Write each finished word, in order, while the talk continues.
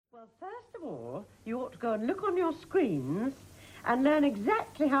Well, first of all, you ought to go and look on your screens and learn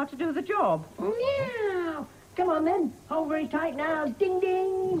exactly how to do the job. Yeah. Come on then. Hold very tight now. Ding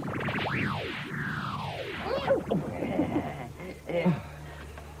ding.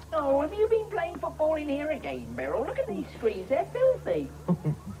 Oh, have you been playing football in here again, Beryl? Look at these screens. They're filthy.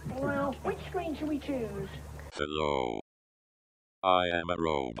 Well, which screen should we choose? Hello. I am a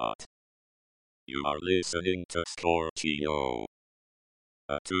robot. You are listening to Scorchio,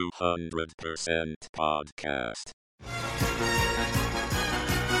 a 200% podcast.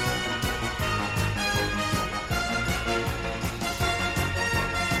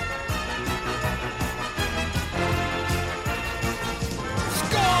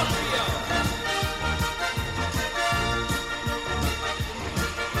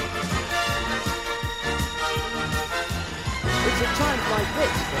 It's at times like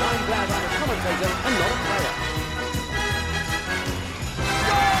this that I'm glad I'm a commentator and not a player.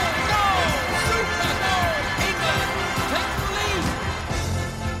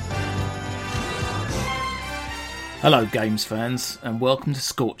 Hello games fans and welcome to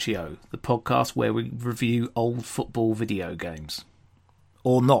Scorchio, the podcast where we review old football video games.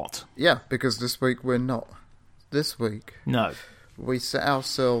 Or not. Yeah, because this week we're not. This week No. we set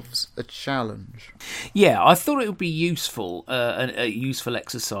ourselves a challenge. Yeah, I thought it would be useful, a useful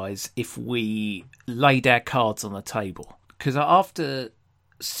exercise if we laid our cards on the table. Because after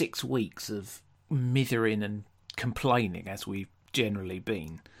 6 weeks of mithering and complaining, as we've generally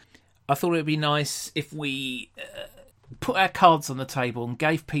been, I thought it would be nice if we put our cards on the table and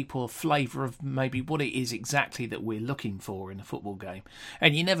gave people a flavour of maybe what it is exactly that we're looking for in a football game.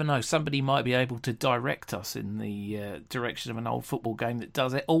 And you never know, somebody might be able to direct us in the direction of an old football game that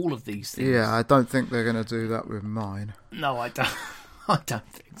does all of these things. Yeah, I don't think they're going to do that with mine. No, I don't. I don't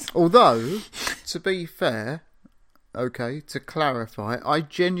think so. Although, to be fair, okay, to clarify, I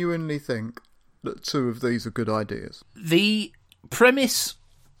genuinely think that 2 of these are good ideas. The premise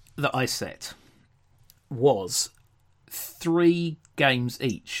that I set was 3 games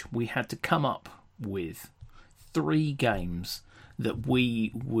each. We had to come up with 3 games that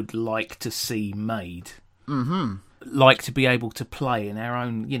we would like to see made. Mm-hmm. Like to be able to play in our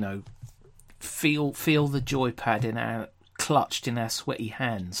own, feel the joypad in our clutched in our sweaty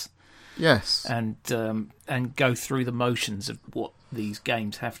hands. Yes. And go through the motions of what these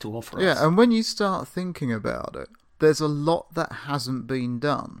games have to offer us. Yeah, and when you start thinking about it, there's a lot that hasn't been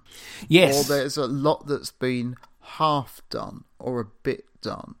done. Yes. Or there's a lot that's been half done or a bit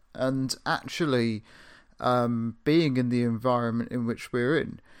done. And actually, being in the environment in which we're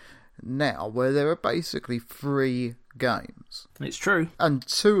in now, where there are basically 3 games. It's true. And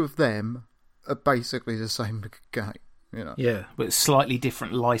 2 of them are basically the same game. Yeah, but slightly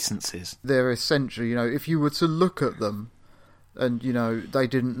different licenses. They're essentially, if you were to look at them and, they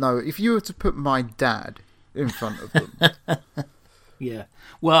didn't know, if you were to put my dad in front of them. Yeah.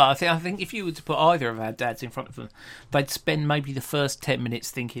 Well, I think if you were to put either of our dads in front of them, they'd spend maybe the first 10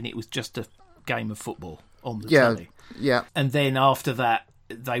 minutes thinking it was just a game of football on the telly. Yeah. And then after that,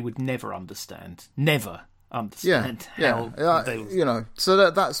 they would never understand. Never understand how they was...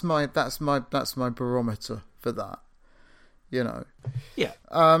 So that's my barometer for that. Yeah.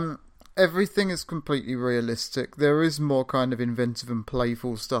 Everything is completely realistic. There is more kind of inventive and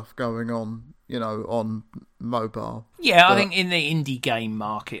playful stuff going on, on mobile. Yeah, I think in the indie game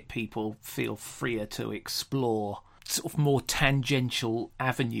market, people feel freer to explore sort of more tangential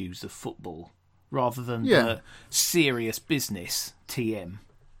avenues of football rather than the serious business TM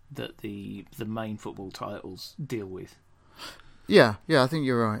that the main football titles deal with. Yeah, I think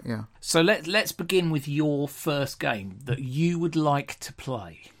you're right, yeah. So let's begin with your first game that you would like to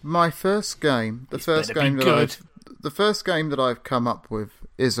play. My first game, the first game that I've come up with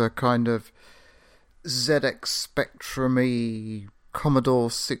is a kind of ZX Spectrum-y, Commodore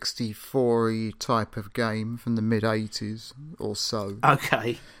 64-y type of game from the mid-80s or so.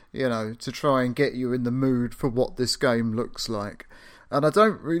 Okay. To try and get you in the mood for what this game looks like. And I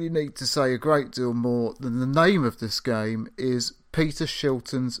don't really need to say a great deal more than the name of this game is Peter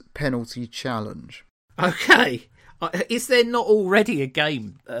Shilton's Penalty Challenge. Okay. Is there not already a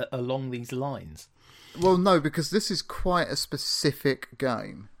game along these lines? Well, no, because this is quite a specific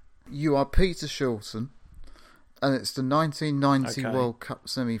game. You are Peter Shilton, and it's the 1990 World Cup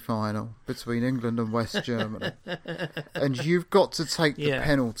semi-final between England and West Germany. And you've got to take the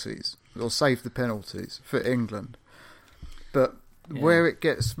penalties, or save the penalties, for England. But where it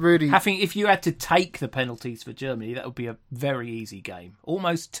gets really... If you had to take the penalties for Germany, that would be a very easy game.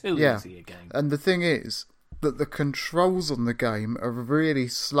 Almost too easy a game. And the thing is, that the controls on the game are really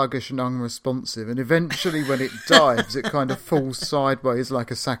sluggish and unresponsive, and eventually when it dives, it kind of falls sideways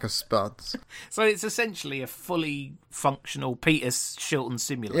like a sack of spuds. So it's essentially a fully functional Peter Shilton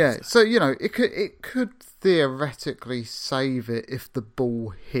simulator. Yeah, so, you know, it could theoretically save it if the ball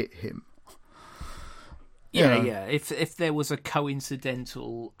hit him. Yeah. If there was a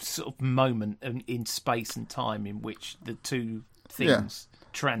coincidental sort of moment in space and time in which the two things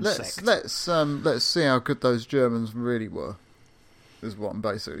transect. Let's see how good those Germans really were. Is what I'm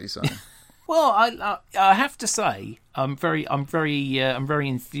basically saying. Well, I have to say I'm very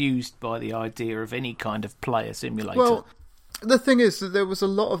enthused by the idea of any kind of player simulator. Well, the thing is that there was a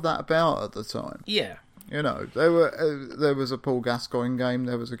lot of that about at the time. Yeah. You know, there was a Paul Gascoigne game,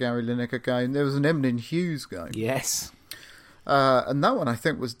 there was a Gary Lineker game, there was an Emlyn Hughes game. Yes. And that one I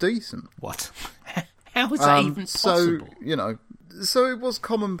think was decent. What? How was that even possible? So, you know, so it was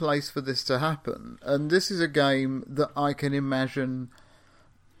commonplace for this to happen. And this is a game that I can imagine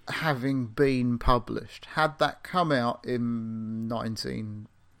having been published. Had that come out in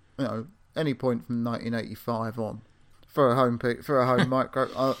any point from 1985 on. For a home micro,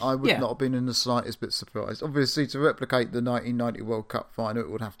 I would not have been in the slightest bit surprised. Obviously, to replicate the 1990 World Cup final, it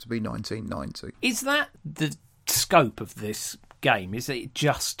would have to be 1990. Is that the scope of this game? Is it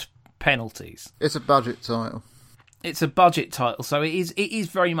just penalties? It's a budget title. It's a budget title, so it is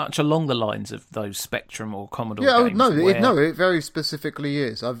very much along the lines of those Spectrum or Commodore games. It very specifically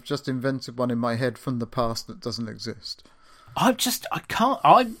is. I've just invented one in my head from the past that doesn't exist. I'm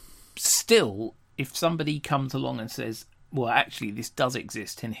still, if somebody comes along and says, well, actually, this does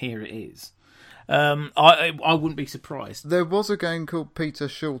exist and here it is, I wouldn't be surprised. There was a game called Peter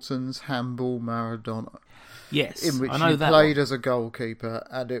Shilton's Handball Maradona. Yes, in which I know you that played one. as a goalkeeper,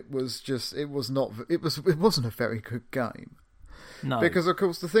 and it wasn't a very good game. No, because of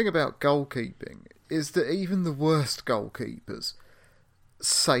course the thing about goalkeeping is that even the worst goalkeepers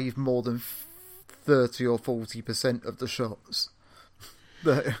save more than 30 or 40% of the shots.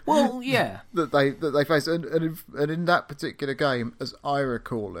 That they face, and in that particular game, as I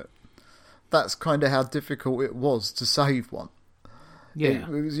recall it, that's kind of how difficult it was to save one. Yeah, it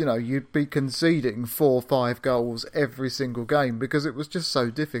was, you know, you'd be conceding 4 or 5 goals every single game because it was just so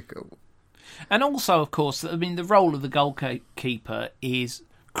difficult. And also, of course, I mean, the role of the goalkeeper is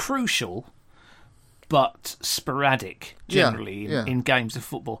crucial, but sporadic generally in games of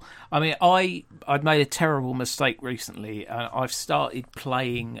football. I mean, I'd made a terrible mistake recently. I've started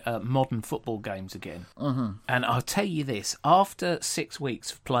playing modern football games again. Mm-hmm. And I'll tell you this, after 6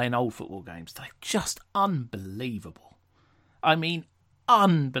 weeks of playing old football games, they're just unbelievable. I mean,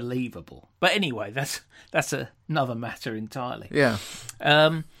 unbelievable. But anyway, that's another matter entirely. Yeah.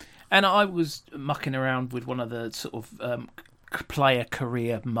 And I was mucking around with one of the sort of player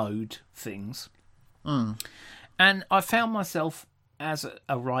career mode things. Mm. And I found myself as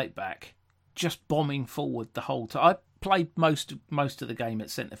a right back just bombing forward the whole time. I played most of the game at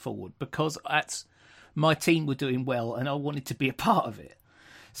centre forward because my team were doing well and I wanted to be a part of it.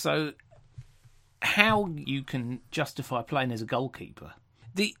 So how you can justify playing as a goalkeeper,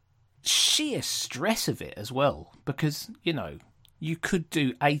 the sheer stress of it as well, because, you know, you could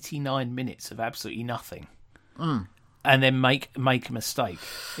do 89 minutes of absolutely nothing and then make a mistake.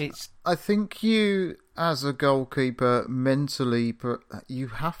 I think you, as a goalkeeper, mentally, you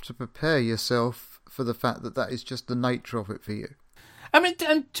have to prepare yourself for the fact that is just the nature of it for you. I mean,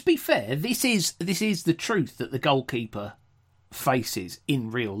 and to be fair, this is the truth that the goalkeeper faces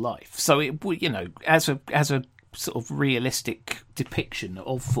in real life. So it, you know, as a sort of realistic depiction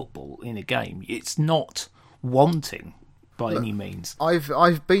of football in a game, it's not wanting by any means.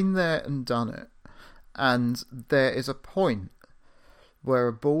 I've been there and done it, and there is a point where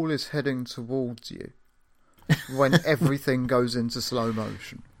a ball is heading towards you when everything goes into slow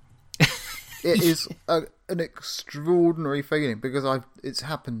motion. It is an extraordinary feeling because it's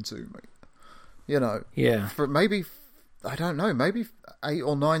happened to me. You know, for maybe, I don't know, maybe 8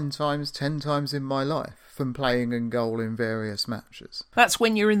 or 9 times, 10 times in my life from playing in goal in various matches. That's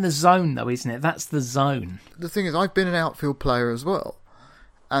when you're in the zone, though, isn't it? That's the zone. The thing is, I've been an outfield player as well,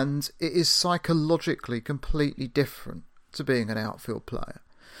 and it is psychologically completely different to being an outfield player.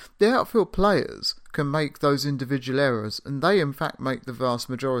 The outfield players can make those individual errors, and they in fact make the vast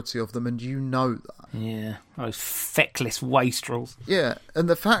majority of them, and you know that. Yeah, those feckless wastrels. Yeah, and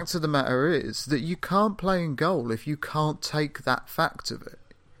the fact of the matter is that you can't play in goal if you can't take that fact of it.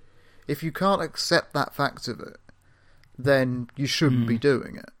 If you can't accept that fact of it, then you shouldn't be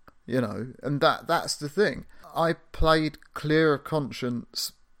doing it, you know, and that's the thing. I played clear of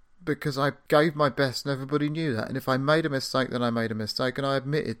conscience because I gave my best and everybody knew that. And if I made a mistake, then I made a mistake and I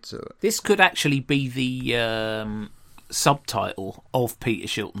admitted to it. This could actually be the subtitle of Peter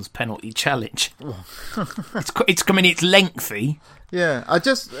Shilton's penalty challenge. It's lengthy. Yeah,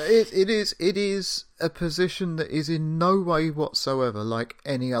 it is a position that is in no way whatsoever like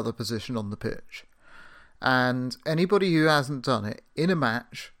any other position on the pitch. And anybody who hasn't done it in a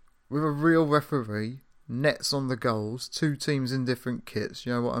match with a real referee, nets on the goals, two teams in different kits,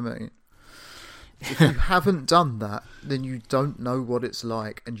 you know what I mean? If you haven't done that, then you don't know what it's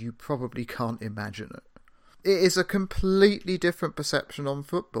like, and you probably can't imagine it. It is a completely different perception on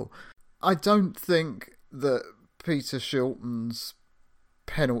football. I don't think that Peter Shilton's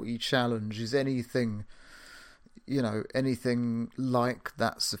penalty challenge is anything like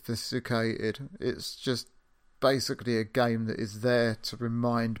that sophisticated. It's just basically a game that is there to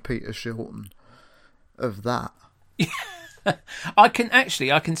remind Peter Shilton of that. I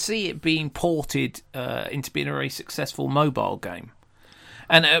can see it being ported into being a very successful mobile game.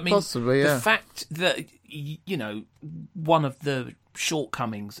 And I mean, possibly, yeah. The fact that, one of the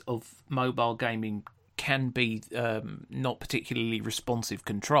shortcomings of mobile gaming can be not particularly responsive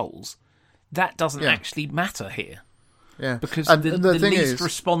controls, that doesn't actually matter here. Yeah, because and the thing least is,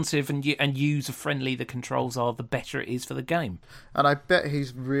 responsive and user-friendly the controls are, the better it is for the game. And I bet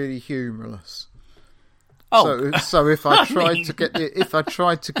he's really humorless. Oh, so if I tried to get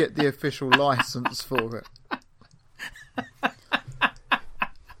the official license for it,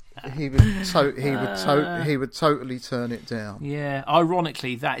 he would totally turn it down. Yeah,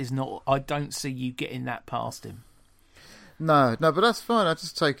 ironically, that is not. I don't see you getting that past him. No, but that's fine. I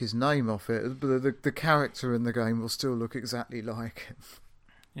just take his name off it. The character in the game will still look exactly like him.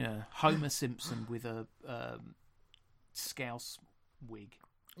 Yeah, Homer Simpson with a Scouse wig.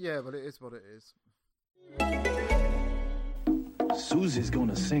 Yeah, but it is what it is. Susie's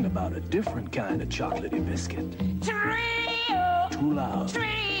gonna sing about a different kind of chocolatey biscuit. Trio! Too loud.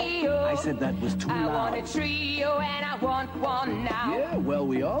 Trio! I said that was too loud. I want a trio and I want one now. Yeah, well,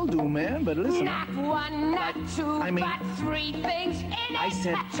 we all do, man, but listen. Not one, not two, but three things in it. I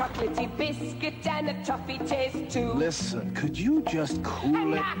said... A chocolatey biscuit and a toffee taste too. Listen, could you just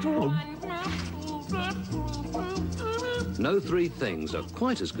cool it? Not one, No three things are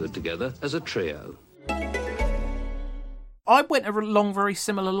quite as good together as a trio. I went along very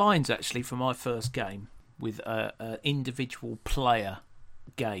similar lines, actually, for my first game with an individual player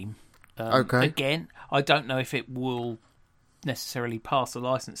game. Okay. Again, I don't know if it will necessarily pass the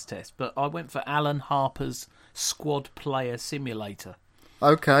license test, but I went for Alan Harper's Squad Player Simulator.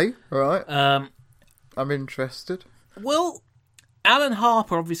 Okay, right. I'm interested. Well, Alan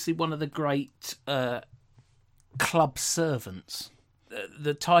Harper, obviously one of the great club servants.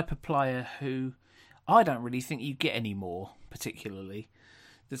 The type of player who I don't really think you get anymore, particularly.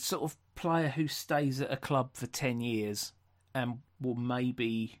 The sort of player who stays at a club for 10 years and will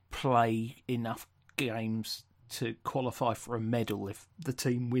maybe play enough games to qualify for a medal if the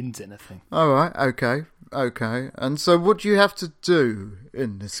team wins anything. All right, okay. And so what do you have to do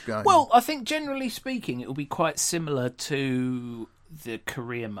in this game? Well, I think generally speaking, it will be quite similar to the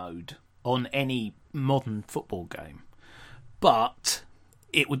career mode on any modern football game. But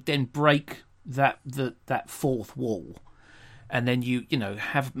it would then break that fourth wall, and then you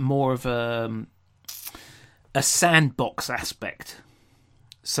have more of a sandbox aspect.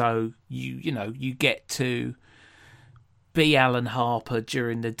 So you get to be Alan Harper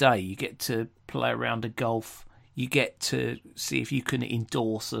during the day. You get to play around a golf. You get to see if you can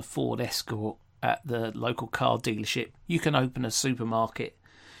endorse a Ford Escort at the local car dealership. You can open a supermarket.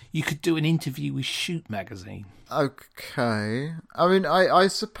 You could do an interview with Shoot magazine. Okay. I mean, I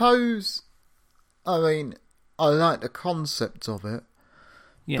suppose... I mean, I like the concept of it,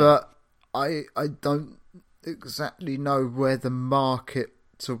 but I don't exactly know where the market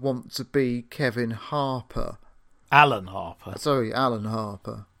to want to be Kevin Harper. Alan Harper. Sorry, Alan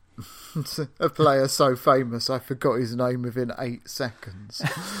Harper. A player so famous I forgot his name within 8 seconds.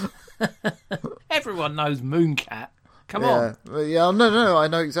 Everyone knows Mooncat. Come on. Yeah, no, I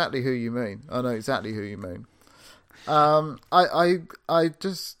know exactly who you mean.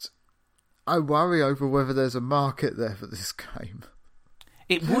 I worry over whether there's a market there for this game.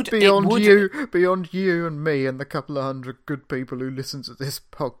 It would beyond you and me and the couple of hundred good people who listen to this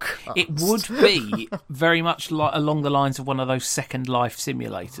podcast. It would be very much along the lines of one of those Second Life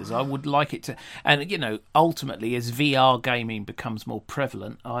simulators. I would like it to, and ultimately, as VR gaming becomes more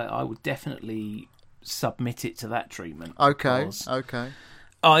prevalent, I would definitely submit it to that treatment. Okay.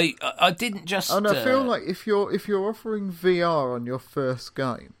 I didn't just. And I feel like if you're offering VR on your first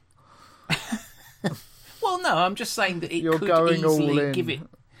game. Well, no, I'm just saying that it You're could going easily all in. give it.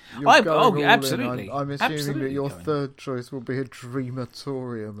 Absolutely. I'm assuming Absolutely that your going. third choice will be a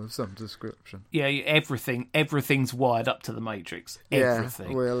dreamatorium of some description. Yeah, everything's wired up to the Matrix.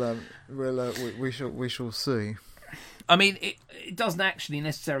 Everything. Yeah, we shall see. I mean, it doesn't actually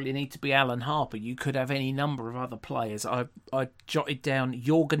necessarily need to be Alan Harper. You could have any number of other players. I jotted down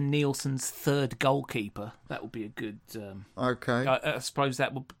Jorgen Nielsen's third goalkeeper. That would be a good... Okay. I suppose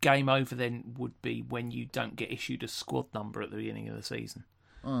that would game over then would be when you don't get issued a squad number at the beginning of the season.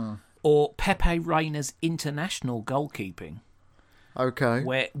 Or Pepe Reina's international goalkeeping. Okay.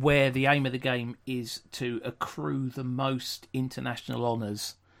 Where the aim of the game is to accrue the most international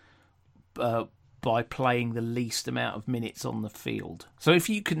honours by playing the least amount of minutes on the field. So if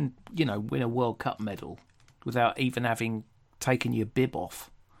you can, win a World Cup medal without even having taken your bib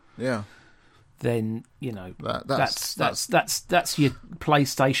off, then that's your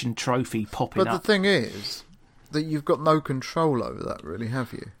PlayStation trophy popping up. But the thing is that you've got no control over that, really,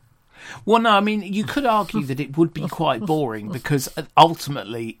 have you? Well, no, I mean, you could argue that it would be quite boring because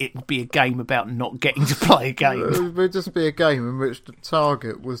ultimately it would be a game about not getting to play a game. It would just be a game in which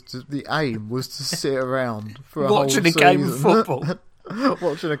the aim was to sit around for watching a game of football.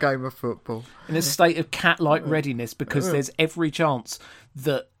 Watching a game of football. In a state of cat-like readiness because there's every chance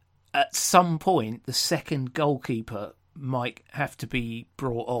that at some point the second goalkeeper might have to be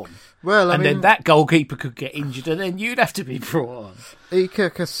brought on. Then that goalkeeper could get injured and then you'd have to be brought on. Iker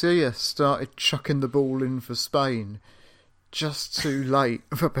Casillas started chucking the ball in for Spain just too late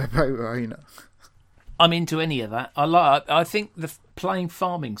for Pepe Reina. I'm into any of that. I think the playing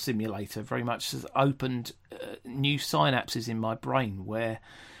Farming Simulator very much has opened new synapses in my brain where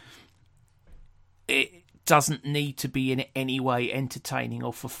it doesn't need to be in any way entertaining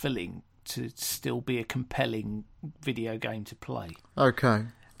or fulfilling to still be a compelling video game to play. Okay.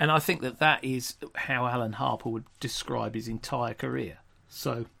 And I think that is how Alan Harper would describe his entire career.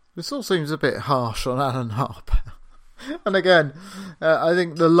 So this all seems a bit harsh on Alan Harper. And again, I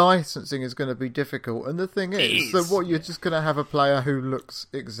think the licensing is going to be difficult. And the thing is that you're just going to have a player who looks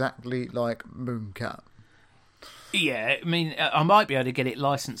exactly like Mooncat. Yeah, I mean, I might be able to get it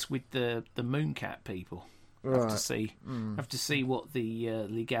licensed with the Mooncat people. Have to see what the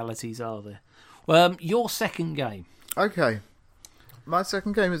legalities are there. Well, your second game. Okay, my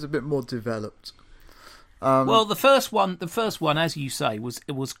second game is a bit more developed. Well, the first one, as you say, was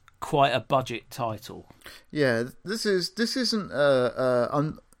quite a budget title. Yeah, this isn't a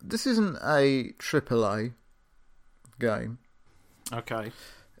AAA game. Okay.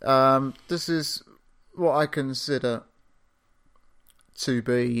 This is what I consider to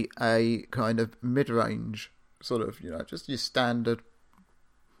be a kind of mid-range sort of, just your standard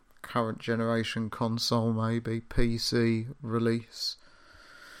current generation console, maybe PC release.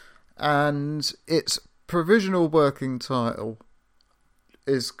 And its provisional working title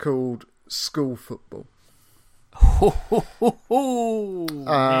is called School Football.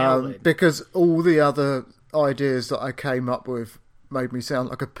 Because all the other ideas that I came up with made me sound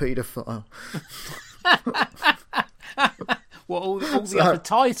like a paedophile. What, all the other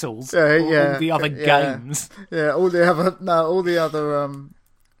titles? All the other games? Yeah, all the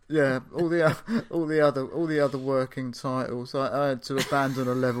other working titles. I had to abandon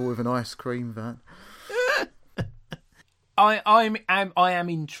a level with an ice cream van. I am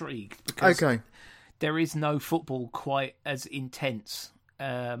intrigued because okay. There is no football quite as intense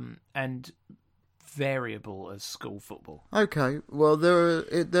and variable as school football. Okay, well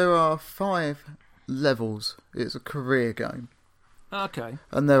there are 5 levels. It's a career game. Okay.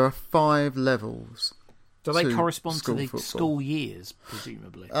 And there are 5 levels. Do they correspond to the football. school years,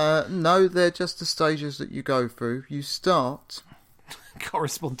 presumably? No, they're just the stages that you go through. You start...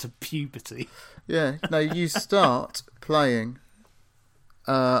 correspond to puberty. Yeah, no, you start playing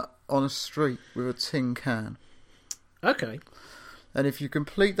on a street with a tin can. Okay. And if you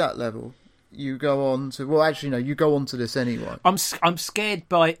complete that level, you go on to... Well, actually, no, you go on to this anyway. I'm scared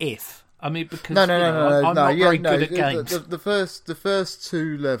by if. I mean, because I'm not very good at games. The first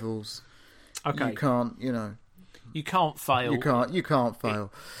 2 levels, okay, you can't, you can't fail. You can't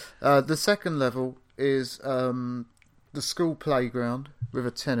fail. The second level is the school playground with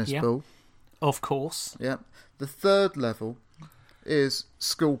a tennis ball. Of course. Yeah. The third level is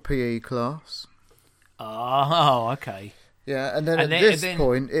school PE class. Oh, okay. Yeah, and then at this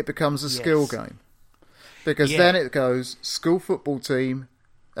point, it becomes a skill game. Because then it goes school football team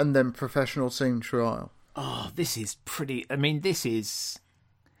and then professional team trial. Oh, this is pretty... I mean, this is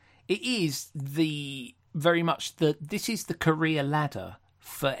the career ladder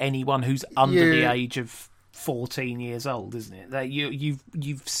for anyone who's under the age of 14 years old, isn't it? That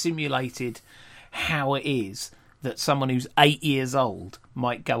you've simulated how it is that someone who's 8 years old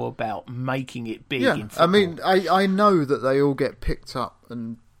might go about making it big in football. I mean, I know that they all get picked up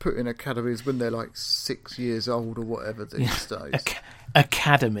and put in academies when they're like 6 years old or whatever these days.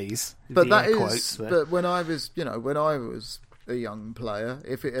 Academies. But that is, but when I was a young player,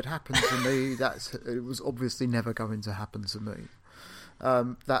 if it had happened to me, it was obviously never going to happen to me.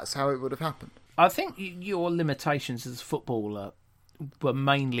 That's how it would have happened. I think your limitations as a footballer were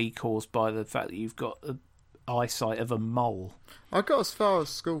mainly caused by the fact that you've got the eyesight of a mole. I got as far as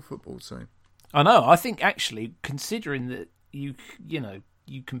school football team. I know. I think actually, considering that you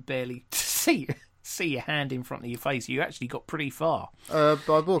can barely see your hand in front of your face, you actually got pretty far. I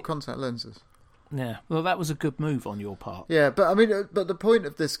wore contact lenses. Yeah, well, that was a good move on your part. Yeah, but I mean, but the point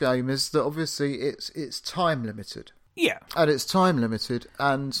of this game is that obviously it's time limited. Yeah, and it's time limited,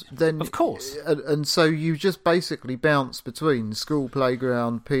 and then of course, and so you just basically bounce between school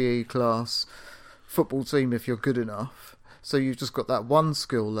playground, PE class, football team if you're good enough. So you've just got that one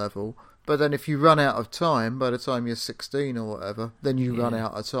skill level. But then if you run out of time by the time you're 16 or whatever, then you run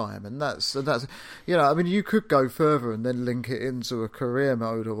out of time. And that's I mean, you could go further and then link it into a career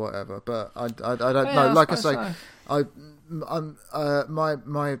mode or whatever. But I don't know. Like I say, so.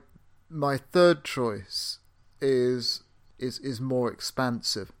 My third choice is more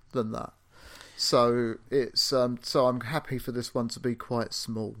expansive than that. So it's so I'm happy for this one to be quite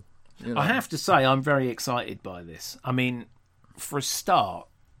small. You know? I have to say I'm very excited by this. I mean, for a start,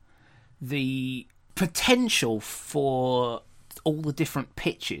 the potential for all the different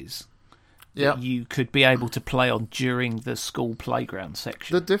pitches that you could be able to play on during the school playground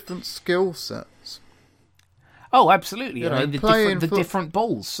section. The different skill sets. Oh, absolutely. I mean, the different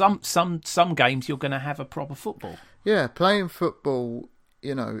balls. Some games you're going to have a proper football. Yeah, playing football,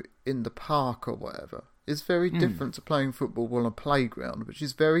 in the park or whatever, is very different to playing football on a playground, which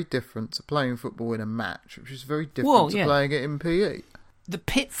is very different to playing football in a match, which is very different to playing it in PE. The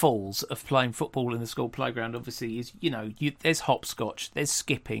pitfalls of playing football in the school playground, obviously, is there's hopscotch, there's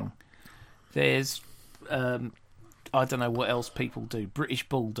skipping, there's I don't know what else people do. British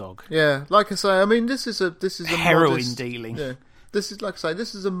Bulldog. Yeah, like I say, I mean this is a heroin modest, dealing. Yeah, this is like I say,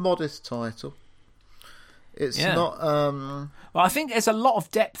 this is a modest title. It's not. Well, I think there's a lot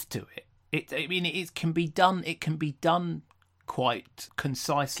of depth to it. It can be done. It can be done quite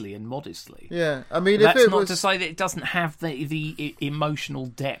concisely and modestly. Yeah, I mean, that's not to say that it doesn't have the emotional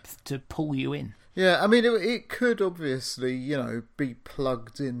depth to pull you in. Yeah, I mean, it could obviously, be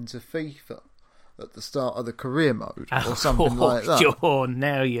plugged into FIFA at the start of the career mode or something like that. Sure,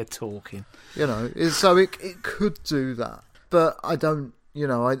 now you're talking. So it could do that, but I don't.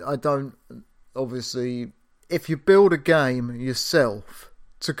 I don't. Obviously, if you build a game yourself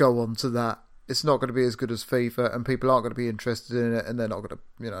to go on to that, it's not going to be as good as FIFA, and people aren't going to be interested in it, and they're not going to,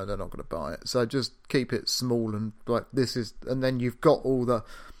 they're not going to buy it. So just keep it small and like this is, and then you've got all the.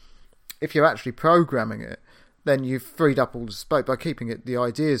 If you're actually programming it, then you've freed up all the space by keeping it. The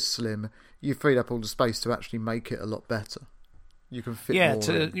ideas slim. You've freed up all the space to actually make it a lot better. You can fit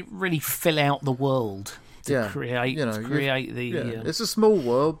more in. Really fill out the world. Create the. It's a small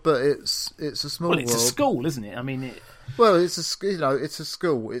world, but it's a small world. Well, it's a school, isn't it? I mean, it's a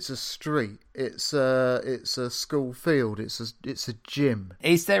school. It's a street. It's a school field. It's a gym.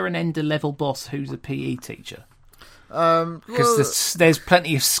 Is there an end-of-level boss who's a PE teacher? Because there's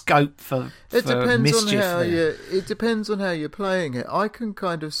plenty of scope for mischief there. It depends on how you're playing it. I can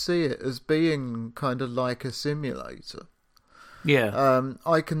kind of see it as being kind of like a simulator. Yeah.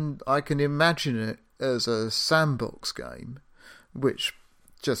 I can imagine it as a sandbox game, which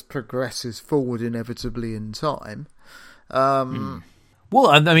just progresses forward inevitably in time. Well,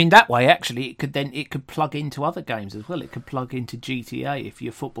 I mean, that way actually, it could plug into other games as well. It could plug into GTA if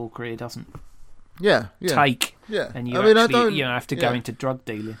your football career doesn't. Take. Yeah. And you have to go into drug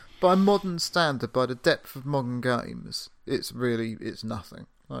dealing. By modern standard, by the depth of modern games, it's nothing.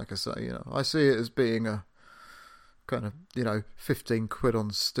 Like I say, I see it as being a kind of, £15 on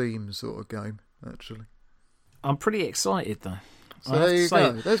Steam sort of game, actually. I'm pretty excited, though. So there you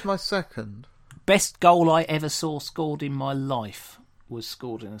go. There's my second. Best goal I ever saw scored in my life was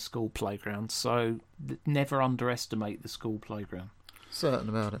scored in a school playground, so never underestimate the school playground. Certain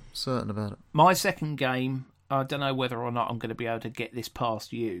about it. My second game, I don't know whether or not I'm going to be able to get this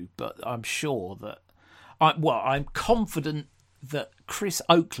past you, but I'm sure that... I'm confident that Chris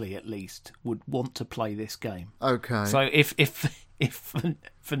Oakley, at least, would want to play this game. Okay. So if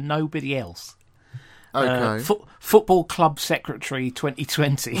for nobody else... Okay. Football Club Secretary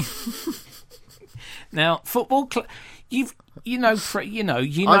 2020. Now, football club... I've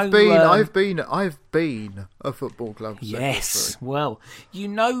been a football club secretary. Yes, well,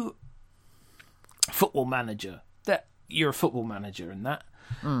 Football Manager that you're a football manager and that.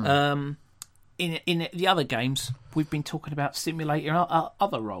 In the other games, we've been talking about simulating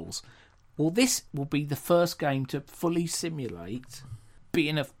other roles. Well, this will be the first game to fully simulate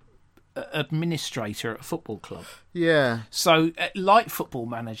being a administrator at a football club. Yeah. So, like Football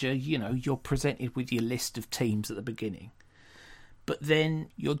Manager, you're presented with your list of teams at the beginning. But then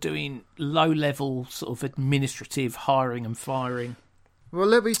you're doing low-level sort of administrative hiring and firing. Well,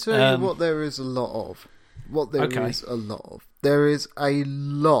 let me tell you what there is a lot of. There is a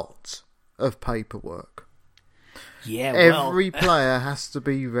lot of paperwork. Yeah, Every player has to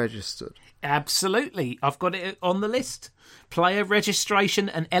be registered. Absolutely. I've got it on the list. Player registration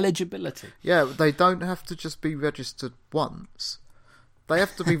and eligibility. Yeah, they don't have to just be registered once. They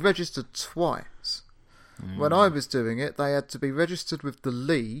have to be registered twice. When I was doing it, they had to be registered with the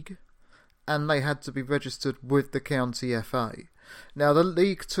league and they had to be registered with the county FA. Now, the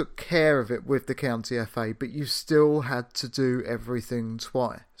league took care of it with the county FA, but you still had to do everything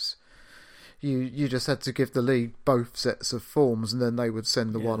twice. You just had to give the league both sets of forms and then they would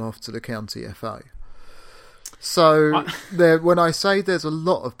send the one off to the county FA. So, when I say there's a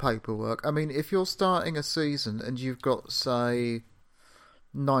lot of paperwork, I mean, if you're starting a season and you've got, say,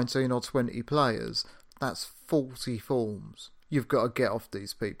 19 or 20 players, that's 40 forms you've got to get off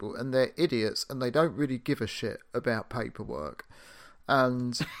these people. And they're idiots and they don't really give a shit about paperwork.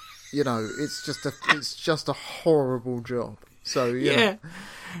 And, it's just a horrible job. So, yeah.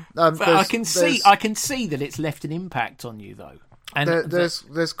 But I can see that it's left an impact on you, though. And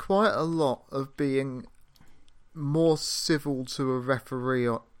there's quite a lot of being more civil to a referee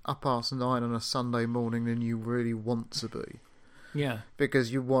at 9:30 on a Sunday morning than you really want to be. Yeah.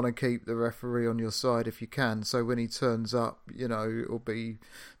 Because you want to keep the referee on your side if you can. So when he turns up, it'll be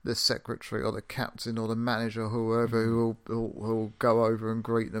the secretary or the captain or the manager or whoever who'll go over and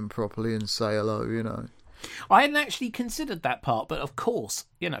greet them properly and say hello, I hadn't actually considered that part, but of course,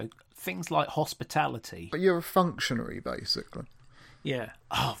 things like hospitality. But you're a functionary, basically. Yeah.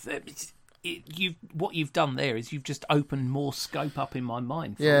 Oh, what you've done there is you've just opened more scope up in my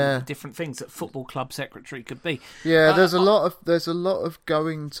mind for all the different things that football club secretary could be. Yeah, there's a lot of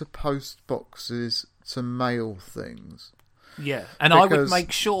going to post boxes to mail things. Yeah, and I would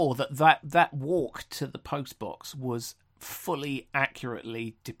make sure that walk to the post box was fully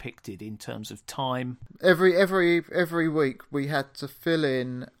accurately depicted in terms of time. Every week we had to fill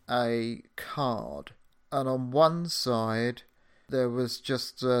in a card, and on one side there was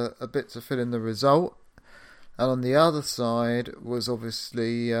just a bit to fill in the result, and on the other side was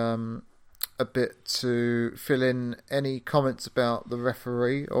obviously a bit to fill in any comments about the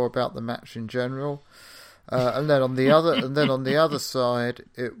referee or about the match in general, and then on the other side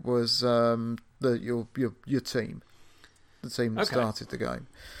it was your team, the team that started the game,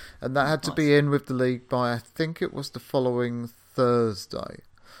 and that had to be in with the league by I think it was the following Thursday.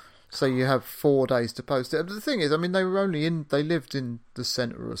 So you have 4 days to post it. But the thing is, I mean, they lived in the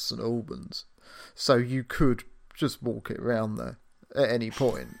centre of St Albans, so you could just walk it around there at any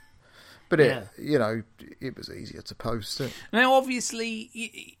point. But it was easier to post it. Now, obviously,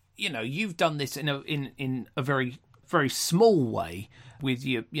 you've done this in a very, very small way with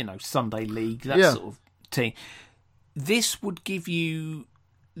your, Sunday League, that sort of team. This would give you,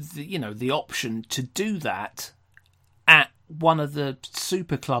 the option to do that at one of the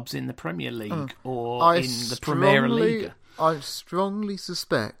super clubs in the Premier League or in the Premier League. I strongly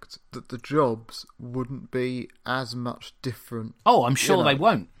suspect that the jobs wouldn't be as much different. Oh, I'm sure they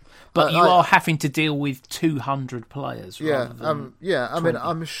won't. But you are having to deal with 200 players. Rather than 20.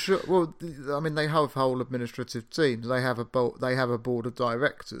 I'm sure. Well, they have whole administrative teams. They have a board of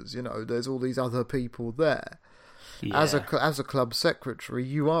directors. There's all these other people there. Yeah. As a club secretary,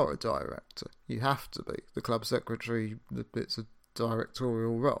 you are a director. You have to be. The club secretary, it's a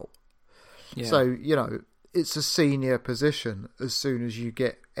directorial role. Yeah. So, it's a senior position as soon as you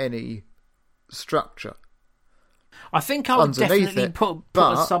get any structure. I think I would definitely put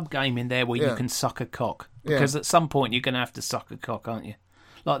a sub-game in there where you can suck a cock. Because at some point you're going to have to suck a cock, aren't you?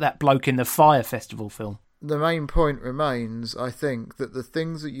 Like that bloke in the Fire Festival film. The main point remains, I think, that the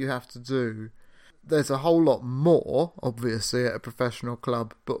things that you have to do... There's a whole lot more, obviously, at a professional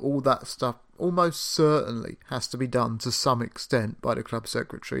club, but all that stuff almost certainly has to be done to some extent by the club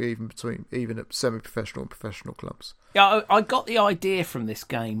secretary, even at semi-professional and professional clubs. Yeah, I got the idea from this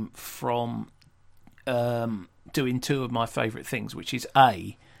game from doing two of my favourite things, which is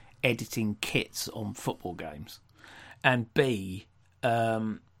A, editing kits on football games, and B,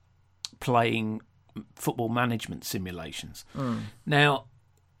 playing football management simulations. Now...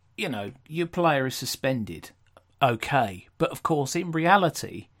 your player is suspended, okay. But, of course, in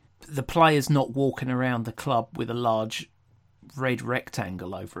reality, the player's not walking around the club with a large red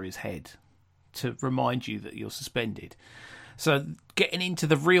rectangle over his head to remind you that you're suspended. So getting into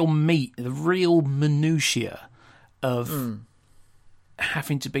the real meat, the real minutiae of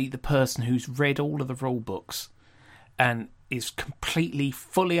having to be the person who's read all of the rule books and is completely,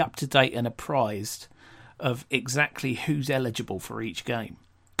 fully up to date and apprised of exactly who's eligible for each game.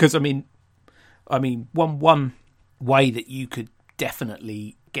 Because I mean, one way that you could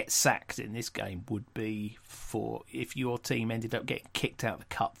definitely get sacked in this game would be for if your team ended up getting kicked out of the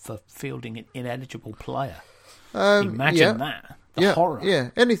cup for fielding an ineligible player. Imagine that. The horror.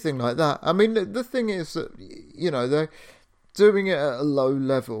 Yeah, anything like that. I mean, the thing is that, they're doing it at a low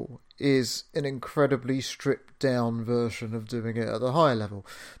level is an incredibly stripped down version of doing it at a high level.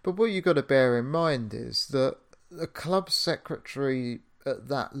 But what you've got to bear in mind is that the club secretary at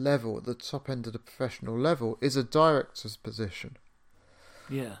that level, at the top end of the professional level, is a director's position.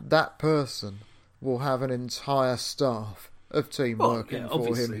 Yeah. That person will have an entire staff of team working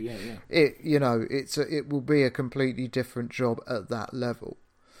for him. Yeah. It will be a completely different job at that level.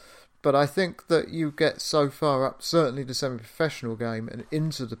 But I think that you get so far up, certainly the semi-professional game and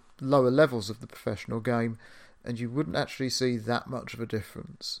into the lower levels of the professional game, and you wouldn't actually see that much of a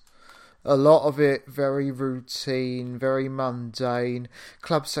difference. A lot of it very routine, very mundane.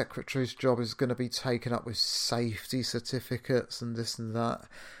 Club secretary's job is going to be taken up with safety certificates and this and that.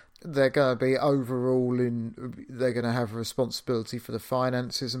 They're going to be they're going to have responsibility for the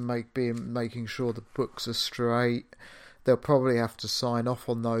finances and making sure the books are straight. They'll probably have to sign off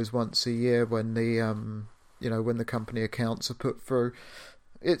on those once a year when the when the company accounts are put through.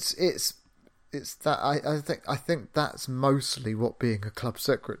 It's that I think that's mostly what being a club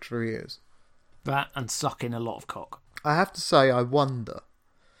secretary is. That and sucking a lot of cock. I have to say, I wonder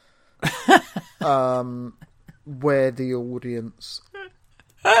where the audience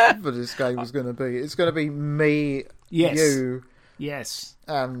for this game is going to be. It's going to be me, you,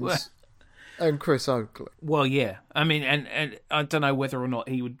 and Chris Oakley. Well, yeah. I mean, and I don't know whether or not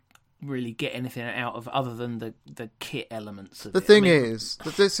he would really get anything out of other than the kit elements of it. The thing is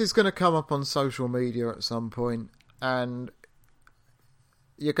that this is going to come up on social media at some point, and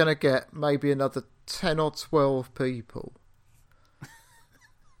you're going to get maybe another 10 or 12 people,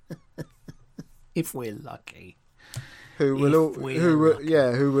 if we're lucky, who will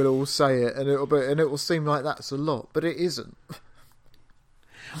all say it, and it will seem like that's a lot, but it isn't.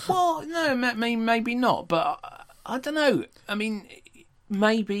 Well, no, I mean, maybe not, but I don't know. I mean,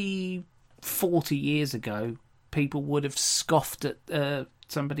 maybe 40 years ago, people would have scoffed at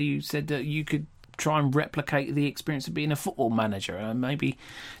somebody who said that you could try and replicate the experience of being a football manager. Maybe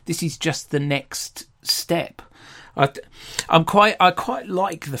this is just the next step. I quite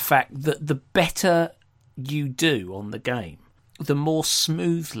like the fact that the better you do on the game, the more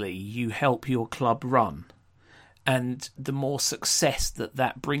smoothly you help your club run, and the more success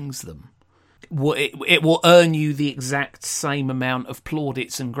that brings them. It will earn you the exact same amount of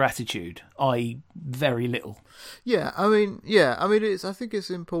plaudits and gratitude, i.e. very little. Yeah, I mean, I think it's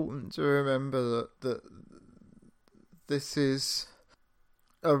important to remember that this is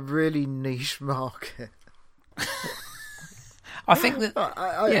a really niche market. I think that.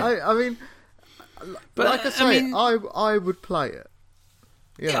 I mean, but like I say, I would play it.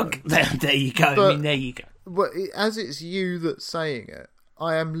 There you go. But, there you go. But as it's you that's saying it,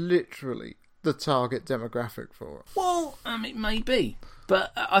 I am literally the target demographic for it. Well, maybe,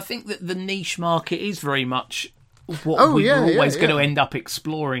 but I think that the niche market is very much what we're always going to end up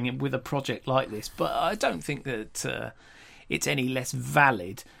exploring with a project like this. But I don't think that it's any less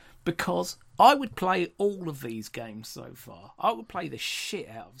valid, because I would play all of these games so far. I would play the shit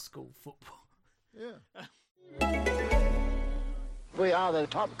out of school football. Yeah. We are the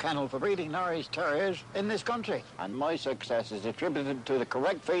top kennel for breeding Norwich Terriers in this country, and my success is attributed to the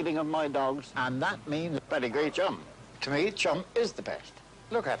correct feeding of my dogs, and that means pedigree chum. To me, chum is the best.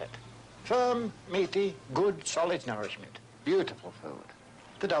 Look at it. Firm, meaty, good, solid nourishment. Beautiful food.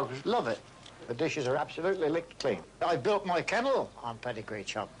 The dogs love it. The dishes are absolutely licked clean. I built my kennel on pedigree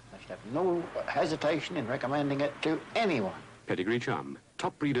chum. I should have no hesitation in recommending it to anyone. Pedigree chum.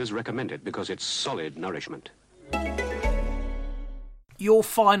 Top breeders recommend it because it's solid nourishment. Your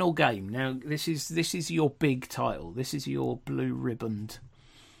final game. Now, this is your big title. This is your blue ribboned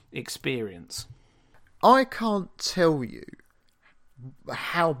experience. I can't tell you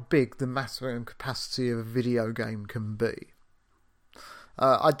how big the maximum capacity of a video game can be.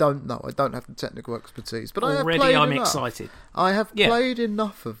 I don't know. I don't have the technical expertise, but already I'm excited. I have played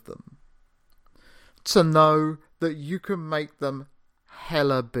enough of them to know that you can make them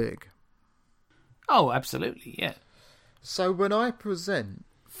hella big. Oh, absolutely, yeah. So when I present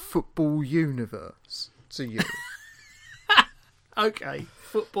Football Universe to you. Okay,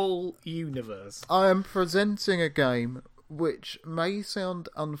 Football Universe. I am presenting a game which may sound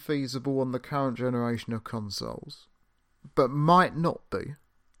unfeasible on the current generation of consoles, but might not be.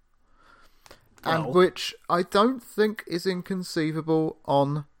 And which I don't think is inconceivable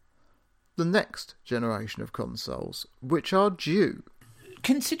on the next generation of consoles, which are due.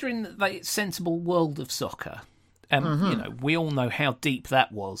 Considering that it's sensible World of Soccer, and we all know how deep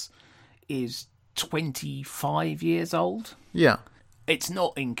that was, is 25 years old. Yeah. It's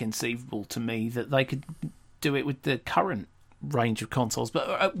not inconceivable to me that they could do it with the current range of consoles.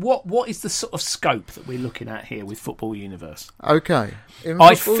 But what is the sort of scope that we're looking at here with Football Universe? Okay.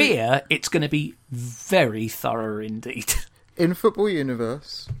 I fear it's going to be very thorough indeed. In Football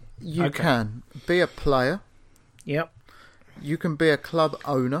Universe, you can be a player. Yep. You can be a club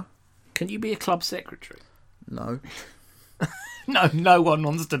owner. Can you be a club secretary? No. No one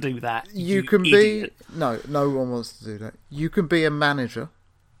wants to do that. You can idiot. No one wants to do that. You can be a manager.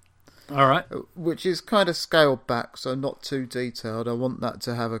 All right. Which is kind of scaled back, so not too detailed. I want that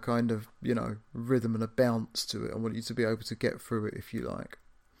to have a kind of, rhythm and a bounce to it. I want you to be able to get through it if you like.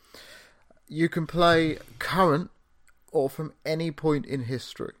 You can play current or from any point in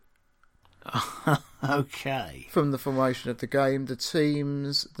history. Okay. From the formation of the game, the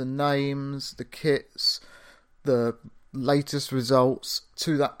teams, the names, the kits, the latest results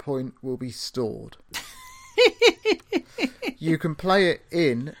to that point will be stored. You can play it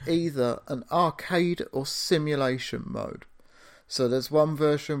in either an arcade or simulation mode. So there's one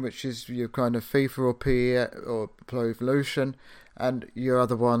version which is your kind of FIFA or PE or Pro Evolution, and your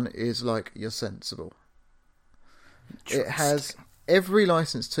other one is like your Sensible. It has every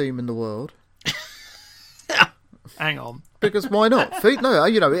licensed team in the world. Hang on. Because why not? No,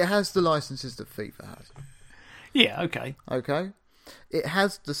 it has the licenses that FIFA has. Yeah, okay. Okay. It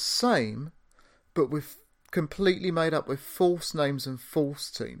has the same, but with completely made up with false names and false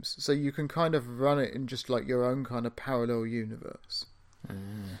teams. So you can kind of run it in just like your own kind of parallel universe.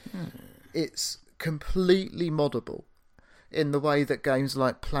 It's completely moddable in the way that games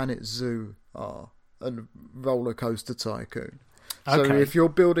like Planet Zoo are and Roller Coaster Tycoon. So if you're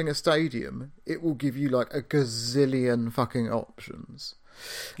building a stadium, it will give you like a gazillion fucking options.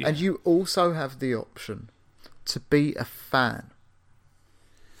 Yeah. And you also have the option to be a fan.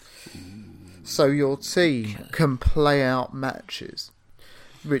 So your team can play out matches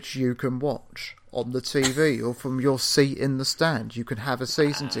which you can watch on the TV or from your seat in the stand. You can have a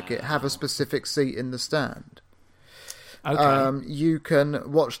season ticket, have a specific seat in the stand. Okay. You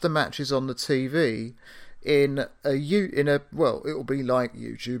can watch the matches on the TV in a well, it'll be like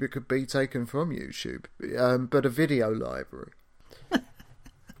YouTube. It could be taken from YouTube, but a video library,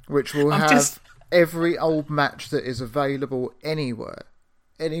 which will have every old match that is available anywhere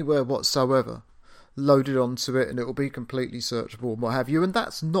whatsoever, loaded onto it, and it will be completely searchable and what have you. And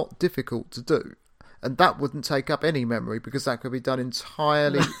that's not difficult to do, and that wouldn't take up any memory because that could be done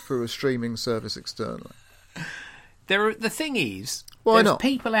entirely through a streaming service externally. The thing is, why not?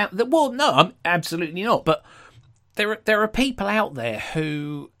 People out there. Well, no, absolutely not. But there are people out there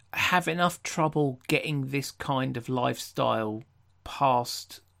who have enough trouble getting this kind of lifestyle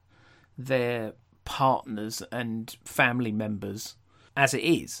past their partners and family members as it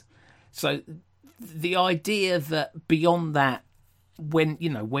is. So the idea that beyond that, when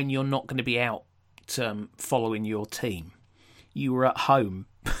you're not going to be out following your team, you were at home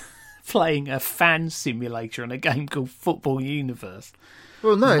playing a fan simulator in a game called Football Universe.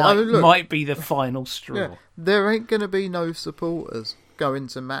 Well, no, might be the final straw. Yeah, there ain't going to be no supporters going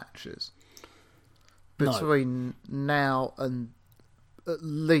to matches between now and at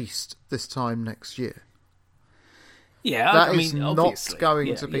least this time next year. Yeah, that is not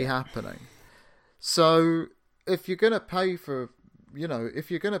going to be happening. So if you're going to pay for,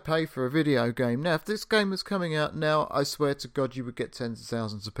 a video game now, if this game was coming out now, I swear to God, you would get tens of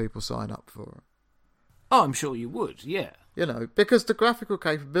thousands of people sign up for it. Oh, I'm sure you would. Yeah. Because the graphical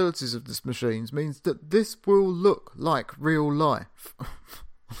capabilities of this machines means that this will look like real life.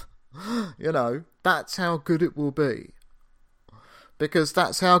 That's how good it will be. Because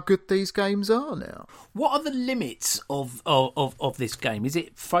that's how good these games are now. What are the limits of this game? Is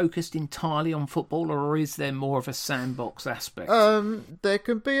it focused entirely on football, or is there more of a sandbox aspect? There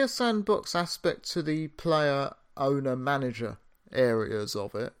can be a sandbox aspect to the player, owner, manager areas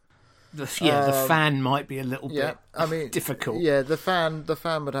of it. The fan might be a little bit difficult. Yeah, the fan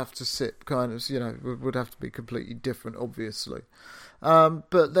would have to sit kind of, would have to be completely different, obviously.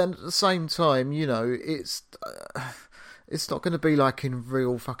 But then at the same time, it's not going to be like in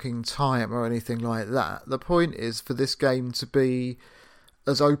real fucking time or anything like that. The point is for this game to be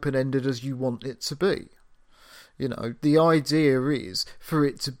as open-ended as you want it to be. You know, the idea is for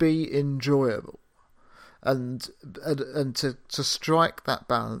it to be enjoyable. And to strike that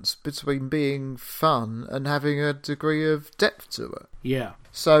balance between being fun and having a degree of depth to it. Yeah.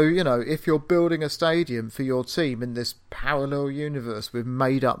 So, you know, if you're building a stadium for your team in this parallel universe with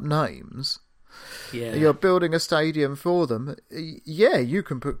made-up names, you're building a stadium for them, yeah, you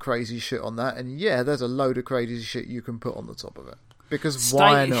can put crazy shit on that, and yeah, there's a load of crazy shit you can put on the top of it. Because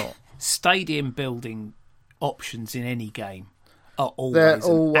why not? Stadium building options in any game are always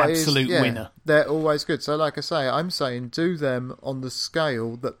an absolute winner. They're always good. So like I say, I'm saying do them on the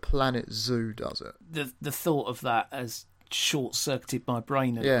scale that Planet Zoo does it. The thought of that has short-circuited my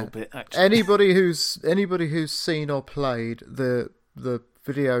brain a little bit, actually. Anybody who's seen or played the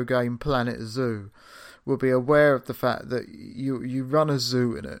video game Planet Zoo will be aware of the fact that you run a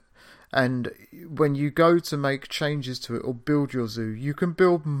zoo in it, and when you go to make changes to it or build your zoo, you can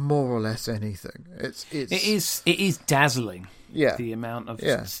build more or less anything. It is dazzling. Yeah, the amount of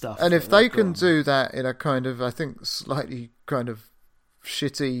stuff. And if they can do that in a kind of, I think, slightly kind of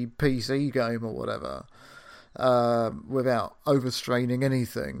shitty PC game or whatever, without overstraining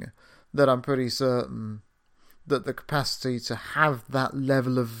anything, then I'm pretty certain that the capacity to have that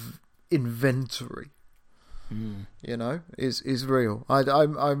level of inventory, you know, is real. I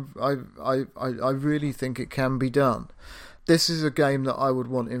really think it can be done. This is a game that I would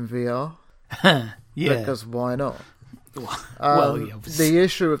want in VR. Because why not? The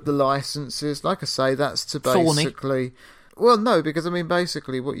issue of the licenses, like I say, that's to basically... Thorny. Well, no, because I mean,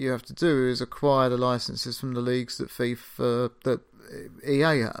 basically, what you have to do is acquire the licenses from the leagues that that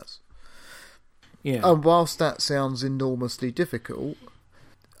EA has. Yeah. And whilst that sounds enormously difficult,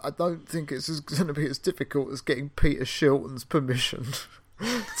 I don't think it's going to be as difficult as getting Peter Shilton's permission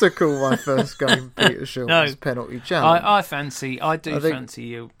to call my first game Peter Shilton's Penalty Challenge. I fancy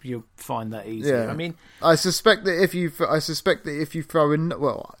you'll find that easy. Yeah. I mean, I suspect that if you throw in,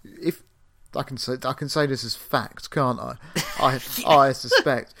 well, if I can say this as fact, can't I? I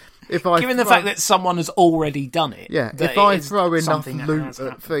suspect given the fact that someone has already done it. Yeah, if I throw enough loot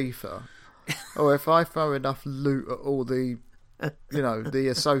at FIFA, or if I throw enough loot at all the, you know, the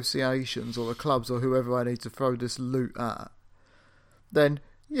associations or the clubs or whoever I need to throw this loot at, then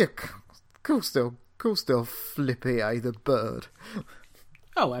yeah, cool still flip EA the bird.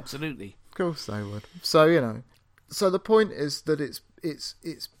 Oh, absolutely. Of course they would. So, you know, so the point is that it's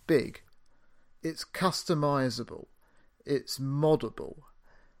big, it's customizable, it's moddable.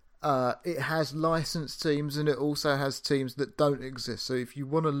 It has licensed teams, and it also has teams that don't exist. So if you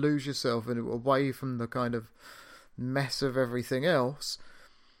want to lose yourself in it, away from the kind of mess of everything else,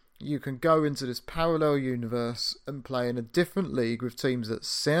 you can go into this parallel universe and play in a different league with teams that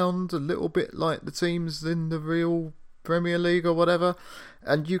sound a little bit like the teams in the real Premier League or whatever,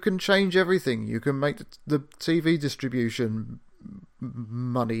 and you can change everything. You can make the TV distribution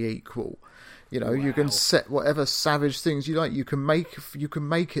money equal. You know, you can set whatever savage things you like. You can make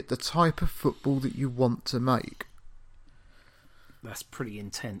it the type of football that you want to make. That's pretty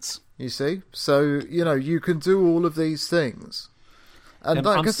intense. You see? So, you know, you can do all of these things. And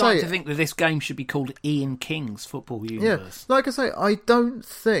like I'm starting to think that this game should be called Ian King's Football Universe. Yeah, like I say, I don't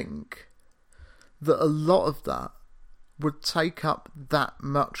think that a lot of that would take up that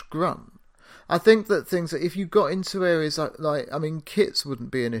much grunt. I think that things that if you got into areas like I mean, kits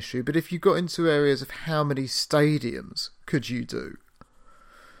wouldn't be an issue, but if you got into areas of how many stadiums could you do,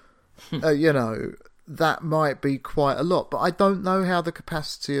 you know, that might be quite a lot. But I don't know how the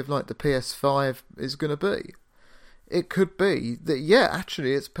capacity of like the PS5 is going to be. It could be that, yeah,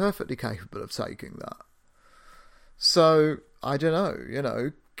 actually it's perfectly capable of taking that. So, I don't know, you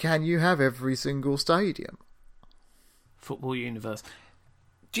know, can you have every single stadium? Football Universe.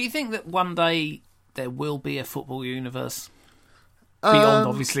 Do you think that one day there will be a Football Universe? Beyond,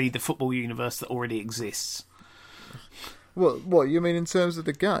 obviously, the Football Universe that already exists. What you mean in terms of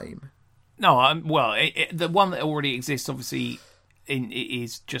the game? No, the one that already exists, obviously, it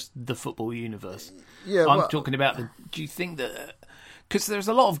is just the Football Universe. Yeah, I'm talking about do you think that... Because there's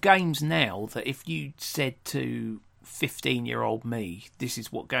a lot of games now that if you said to 15-year-old me, this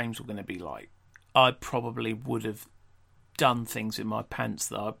is what games were going to be like, I probably would have done things in my pants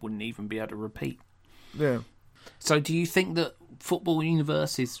that I wouldn't even be able to repeat. Yeah. So do you think that Football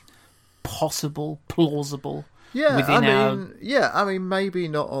Universe is possible, plausible? Yeah, I mean, maybe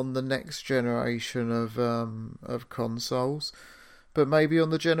not on the next generation of consoles, but maybe on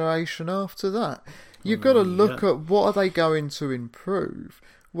the generation after that. You've got to look at what are they going to improve.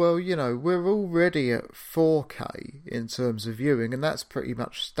 Well, you know, we're already at 4K in terms of viewing, and that's pretty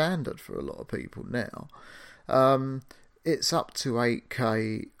much standard for a lot of people now. it's up to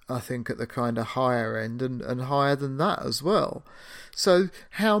 8K, I think, at the kind of higher end and higher than that as well. So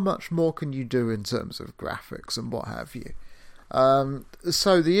how much more can you do in terms of graphics and what have you?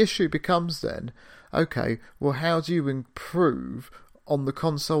 So the issue becomes then, okay, well, how do you improve on the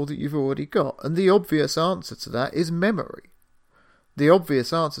console that you've already got? And the obvious answer to that is memory. The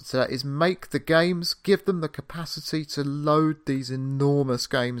obvious answer to that is make the games, give them the capacity to load these enormous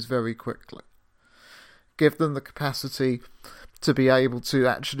games very quickly. Give them the capacity to be able to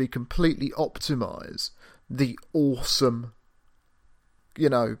actually completely optimise the awesome,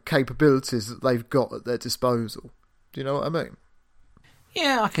 capabilities that they've got at their disposal. Do you know what I mean?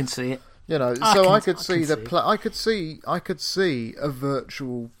 Yeah, I can see it. I could see a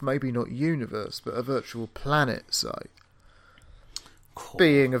virtual, maybe not universe, but a virtual planet, say,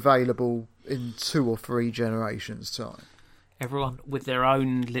 being available in 2 or 3 generations' time. Everyone with their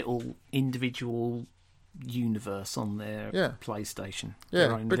own little individual universe on their PlayStation.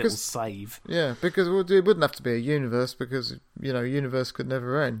 Their own little save. Yeah, because it wouldn't have to be a universe, because, universe could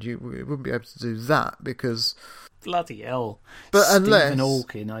never end. You wouldn't be able to do that, because... Bloody hell. But Stephen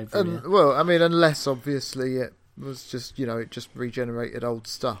Hawking over here. Well, I mean, unless, obviously, it was just, it just regenerated old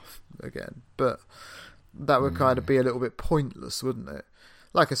stuff again. But that would kind of be a little bit pointless, wouldn't it?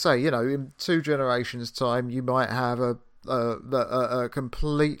 Like I say, in 2 generations' time, you might have a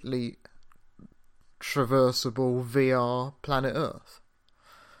completely traversable VR planet Earth.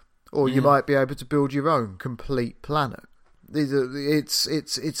 Or you might be able to build your own complete planet.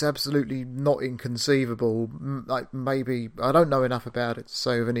 It's absolutely not inconceivable. Like, maybe, I don't know enough about it to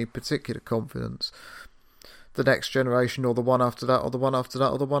say with any particular confidence, the next generation, or the one after that, or the one after that,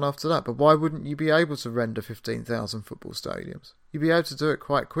 or the one after that. But why wouldn't you be able to render 15,000 football stadiums? You'd be able to do it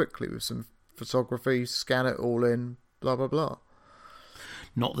quite quickly with some photography, scan it all in, blah, blah, blah.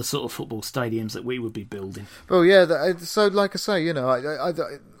 Not the sort of football stadiums that we would be building. Well, yeah, so like I say,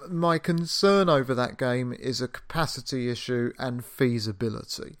 my concern over that game is a capacity issue and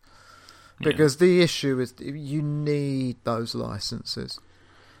feasibility. Because the issue is you need those licenses.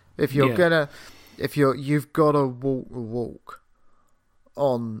 If you're you've got to walk the walk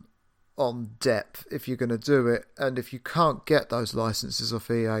on depth if you're going to do it, and if you can't get those licenses off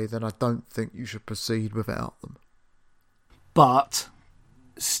EA, then I don't think you should proceed without them. But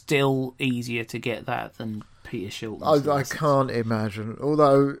still easier to get that than Peter Shilton's I can't imagine.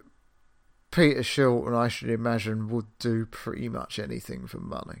 Although Peter Shilton, I should imagine, would do pretty much anything for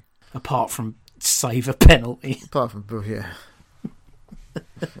money. Apart from save a penalty. Apart from, yeah.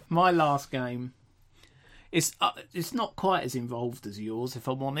 My last game is it's not quite as involved as yours, if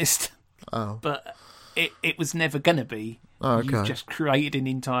I'm honest. Oh. But it was never going to be. Oh, okay. You've just created an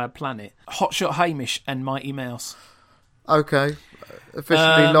entire planet. Hotshot Hamish and Mighty Mouse. Okay.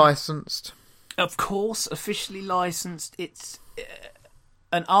 Officially licensed. Of course, officially licensed. It's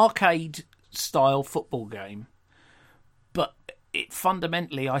an arcade-style football game, but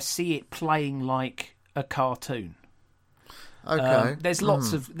fundamentally, I see it playing like a cartoon. Okay. There's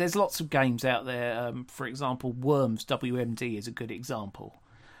lots of games out there. For example, Worms WMD is a good example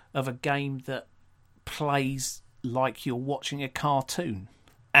of a game that plays like you're watching a cartoon.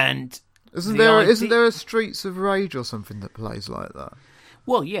 And isn't there a Streets of Rage or something that plays like that?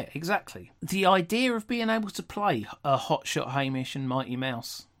 Well, yeah, exactly. The idea of being able to play a Hotshot Hamish and Mighty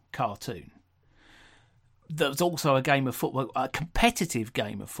Mouse cartoon, that's also a game of football, a competitive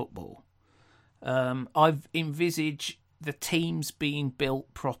game of football. I've envisaged the teams being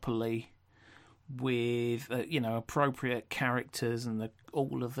built properly with appropriate characters and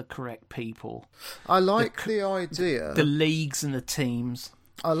all of the correct people. I like the idea. The leagues and the teams.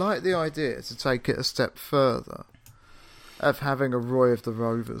 I like the idea to take it a step further of having a Roy of the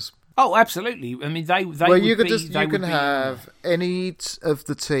Rovers. Oh, absolutely. I mean, they well, would you could be, just they you can would be, have any of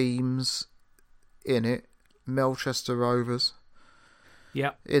the teams in it. Melchester Rovers.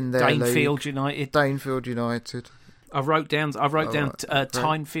 Yeah. In their Danefield league. United. I wrote down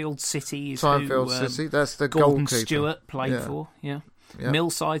Tynefield City. Tynefield City. That's the Gordon goalkeeper. Stewart played for. Yeah.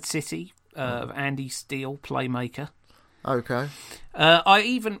 Millside City of Andy Steele, playmaker. Okay. I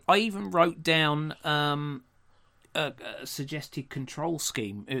even wrote down a suggested control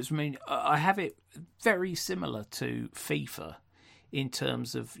scheme. I have it very similar to FIFA in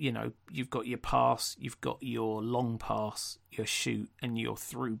terms of, you've got your pass, you've got your long pass, your shoot, and your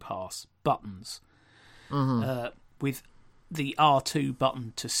through pass buttons. Mm-hmm. With the R2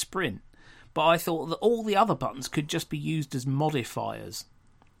 button to sprint. But I thought that all the other buttons could just be used as modifiers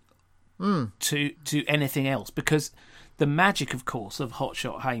to anything else. Because the magic, of course, of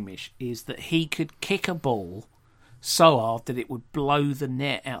Hotshot Hamish is that he could kick a ball so hard that it would blow the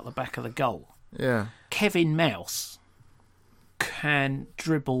net out the back of the goal. Yeah. Kevin Mouse can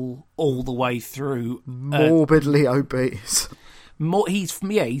dribble all the way through. Morbidly obese. He's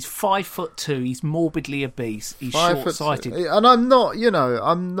 5'2". He's morbidly obese. He's short-sighted, and I'm not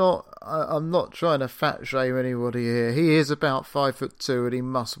trying to fat shame anybody here. He is about 5'2", and he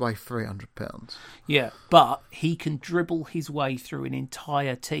must weigh 300 pounds. Yeah, but he can dribble his way through an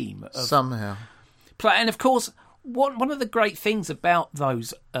entire team somehow. And of course, one of the great things about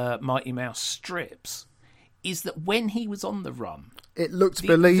those Mighty Mouse strips is that when he was on the run, it looked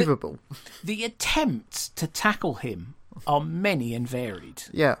believable. The attempts to tackle him are many and varied.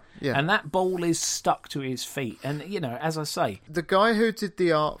 Yeah. And that ball is stuck to his feet. And, as I say... The guy who did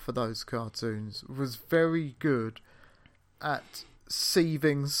the art for those cartoons was very good at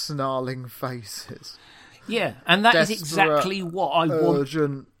sieving, snarling faces. Yeah, and that is exactly what I want.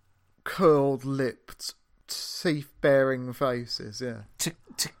 Urgent, curled-lipped, teeth-bearing faces, yeah.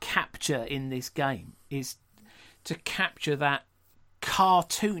 To capture in this game is to capture that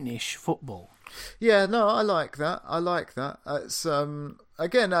cartoonish football. Yeah, no, I like that. It's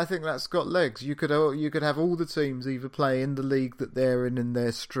again, I think that's got legs. You could have all the teams either play in the league that they're in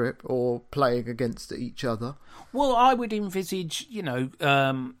their strip, or playing against each other. Well, I would envisage,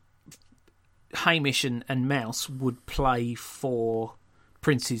 Hamish and Mouse would play for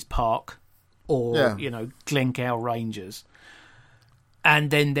Prince's Park or Glencoe Rangers,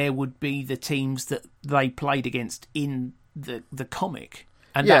 and then there would be the teams that they played against in the comic.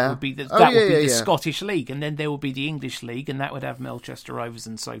 And that would be the Scottish League, and then there would be the English League, and that would have Melchester Rovers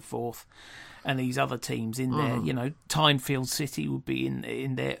and so forth, and these other teams in there. Tynefield City would be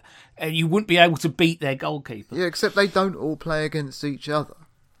in there, and you wouldn't be able to beat their goalkeeper. Yeah, except they don't all play against each other.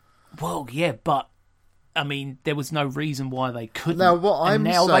 Well, yeah, but I mean, there was no reason why they couldn't. Now,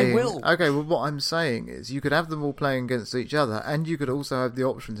 they will. Okay, well, what I'm saying is, you could have them all playing against each other, and you could also have the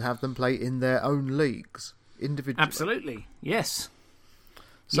option to have them play in their own leagues individually. Absolutely, yes.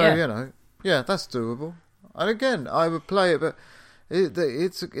 So, that's doable. And again, I would play it, but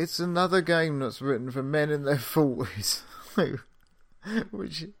it's another game that's written for men in their 40s,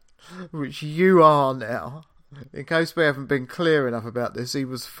 which you are now. In case we haven't been clear enough about this, he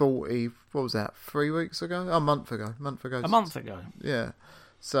was 40, what was that, 3 weeks ago? A month ago. A month ago. Yeah.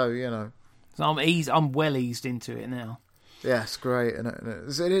 So, So I'm well eased into it now. Yeah, it's great, and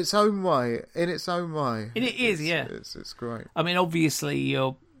it's in its own way. It is, yeah. It's great. I mean, obviously,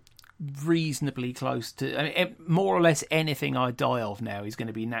 you're reasonably close to... I mean, more or less anything I die of now is going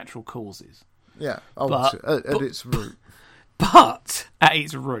to be natural causes. Yeah, at its root. But, at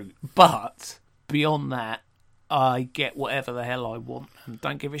its root. But, beyond that, I get whatever the hell I want and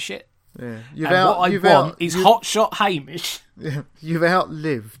don't give a shit. Yeah. What I want is Hotshot Hamish. Yeah, you've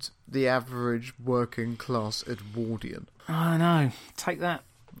outlived the average working class Edwardian. I know. Take that.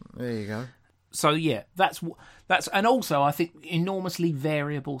 There you go. So yeah, that's and also I think enormously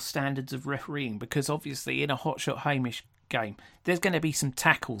variable standards of refereeing, because obviously in a Hotshot Hamish game there's going to be some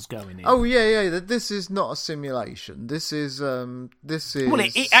tackles going in. Oh yeah. This is not a simulation. This is. Well,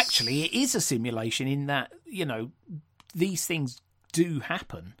 it is a simulation in that these things do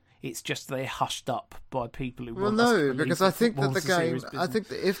happen. It's just they're hushed up by people who. Well, no, because I think that the game. I think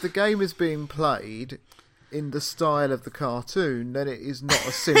that if the game is being played in the style of the cartoon, then it is not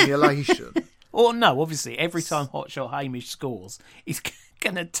a simulation. Or no, obviously, every time Hotshot Hamish scores, he's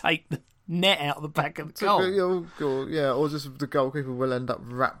going to take the net out of the back of the goal. Yeah, or just the goalkeeper will end up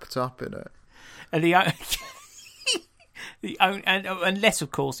wrapped up in it. And unless,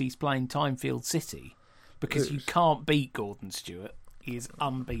 of course, he's playing Tynefield City, because you can't beat Gordon Stewart. He is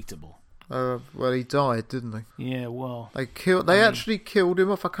unbeatable. Well, he died, didn't he? Yeah, well... They actually killed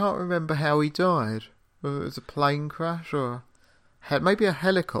him off. I can't remember how he died. Whether it was a plane crash or maybe a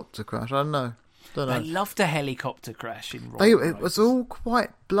helicopter crash. I don't know. I loved a helicopter crash in Roy. It was all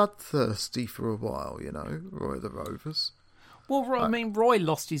quite bloodthirsty for a while, Roy the Rovers. Well, Roy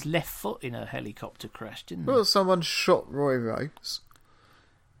lost his left foot in a helicopter crash, didn't he? Well, someone shot Roy Race.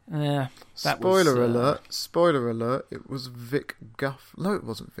 Yeah. Spoiler alert, it was Vic Guff. No, it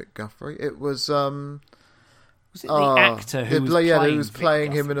wasn't Vic Guthrie. It was... Was it the actor who was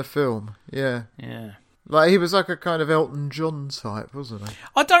playing him in a film? Yeah. Yeah. He was like a kind of Elton John type, wasn't he?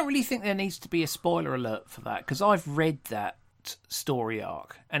 I don't really think there needs to be a spoiler alert for that, because I've read that story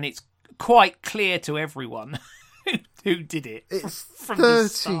arc, and it's quite clear to everyone who did it. It's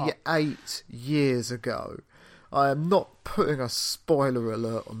 38 years ago. I am not putting a spoiler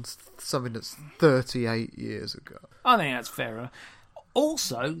alert on something that's 38 years ago. I think that's fairer.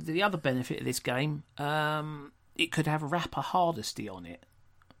 Also, the other benefit of this game, it could have Rapper Hardesty on it.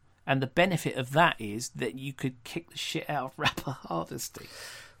 And the benefit of that is that you could kick the shit out of Rapper Hardesty.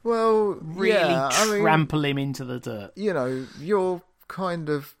 Well, really trample him into the dirt. You know, you're kind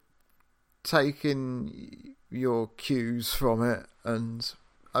of taking your cues from it, and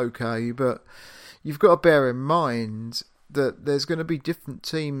okay, but you've got to bear in mind that there's going to be different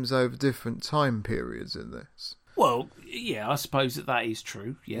teams over different time periods in this. Well, yeah, I suppose that is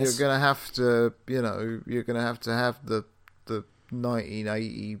true. Yes, you're going to have to, you're going to have the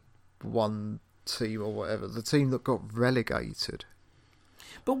 1981 team or whatever, the team that got relegated.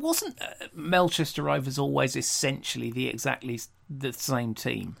 But wasn't Melchester Rovers always essentially exactly the same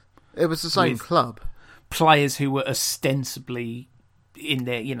team? It was the same club. Players who were ostensibly in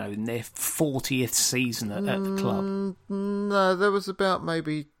their 40th season at the club. No, there was about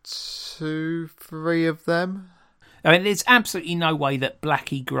maybe 2-3 of them. I mean, there's absolutely no way that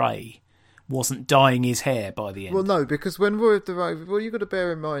Blackie Gray wasn't dyeing his hair by the end. Well, no, because when Roy of the Rovers... What you've got to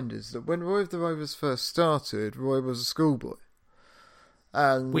bear in mind is that when Roy of the Rovers first started, Roy was a schoolboy.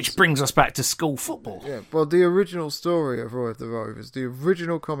 And which brings us back to school football. Yeah, well, the original story of Roy of the Rovers, the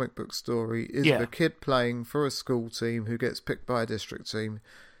original comic book story, is the kid playing for a school team who gets picked by a district team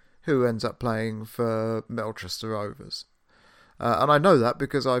who ends up playing for Melchester Rovers. And I know that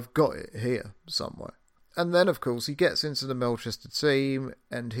because I've got it here somewhere. And then, of course, he gets into the Melchester team,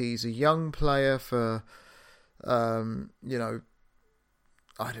 and he's a young player for, I don't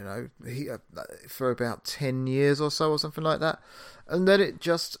know, for about 10 years or so, or something like that. And then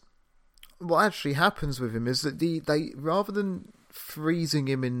what actually happens with him is that they rather than freezing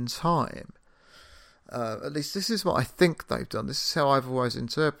him in time, at least this is what I think they've done. This is how I've always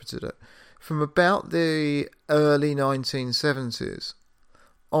interpreted it. From about the early 1970s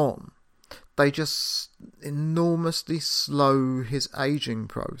on, they just enormously slow his aging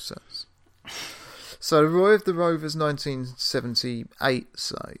process. So Roy of the Rovers 1978,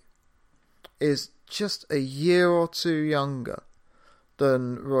 say, is just a year or two younger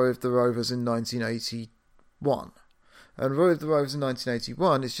than Roy of the Rovers in 1981. And Roy of the Rovers in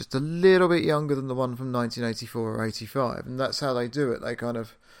 1981 is just a little bit younger than the one from 1984 or 85. And that's how they do it. They kind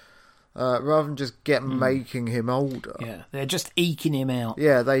of, rather than just making him older. Yeah, they're just eking him out.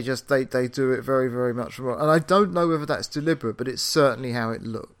 Yeah, they do it very, very much more. And I don't know whether that's deliberate, but it's certainly how it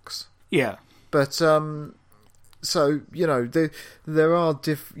looks. Yeah. But, so, there are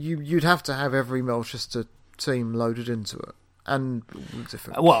you'd have to have every Melchester team loaded into it. And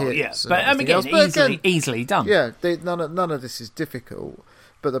different kits. But I mean, easily done. Yeah, none of this is difficult.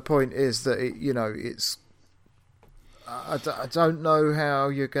 But the point is that it's. I don't know how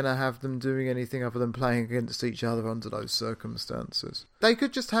you're going to have them doing anything other than playing against each other under those circumstances. They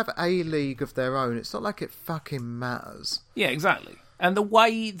could just have a league of their own. It's not like it fucking matters. Yeah, exactly. And the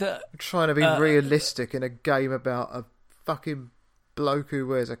way that trying to be realistic in a game about a fucking bloke who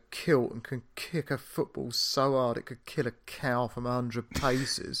wears a kilt and can kick a football so hard it could kill a cow from 100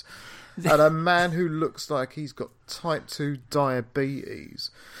 paces, and a man who looks like he's got type 2 diabetes.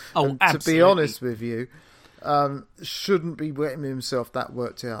 Oh, and absolutely. To be honest with you, shouldn't be getting himself that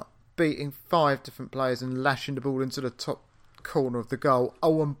worked out. Beating 5 different players and lashing the ball into the top corner of the goal.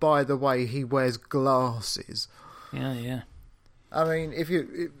 Oh, and by the way, he wears glasses. Yeah. I mean,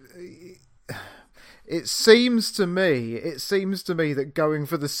 It seems to me that going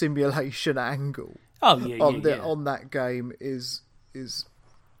for the simulation angle on that game is.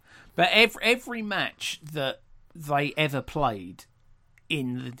 But every match that they ever played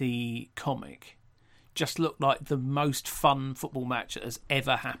in the comic just looked like the most fun football match that has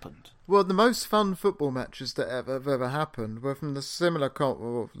ever happened. Well, the most fun football matches that have ever happened were from the similar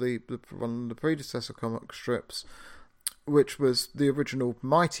one of the predecessor comic strips, which was the original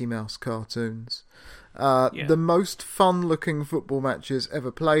Mighty Mouse cartoons. The most fun-looking football matches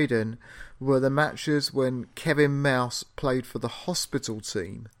ever played in were the matches when Kevin Mouse played for the hospital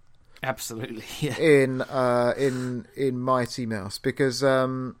team. Absolutely, yeah. In Mighty Mouse, because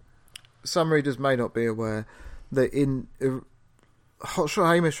some readers may not be aware that in Hotshot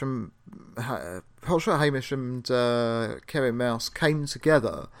Hamish and Kevin Mouse came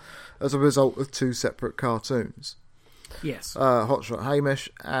together as a result of 2 separate cartoons. Yes. Hotshot Hamish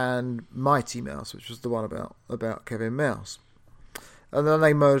and Mighty Mouse, which was the one about Kevin Mouse. And then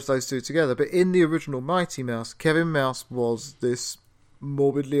they merged those 2 together. But in the original Mighty Mouse, Kevin Mouse was this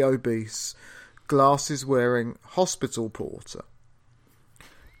morbidly obese, glasses-wearing hospital porter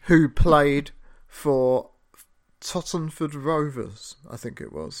who played for Tottenford Rovers, I think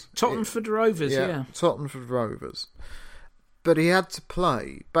it was. Tottenford Rovers, yeah. Tottenford Rovers. But he had to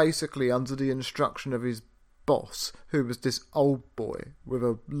play, basically, under the instruction of his boss, who was this old boy with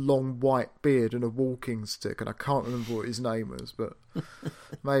a long white beard and a walking stick, and I can't remember what his name was, but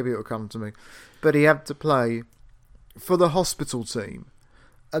maybe it'll come to me. But he had to play for the hospital team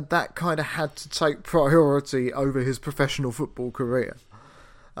and that kind of had to take priority over his professional football career.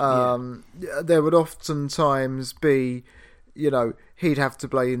 There would oftentimes be, he'd have to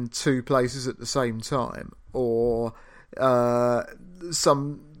play in two places at the same time, or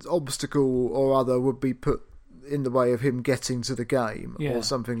some obstacle or other would be put in the way of him getting to the game, or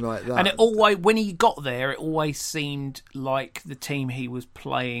something like that. And it always, when he got there, it always seemed like the team he was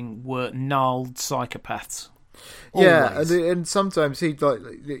playing were gnarled psychopaths. Yeah, and sometimes he'd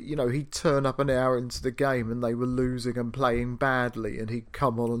he'd turn up an hour into the game and they were losing and playing badly, and he'd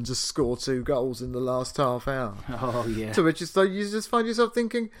come on and just score 2 goals in the last half hour. Oh yeah. So it's just like you just find yourself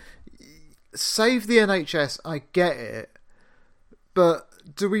thinking, save the NHS, I get it, but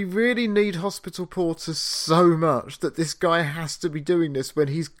do we really need hospital porters so much that this guy has to be doing this when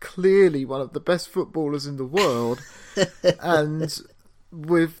he's clearly one of the best footballers in the world, and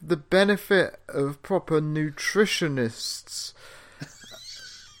with the benefit of proper nutritionists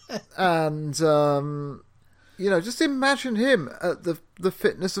and just imagine him at the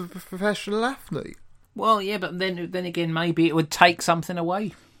fitness of a professional athlete. Well, yeah, but then again, maybe it would take something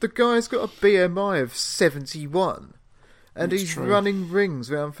away. The guy's got a BMI of 71, and he's running rings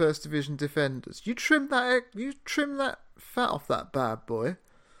around First Division defenders. You trim that fat off that bad boy,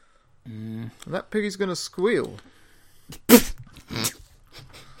 and that piggy's going to squeal.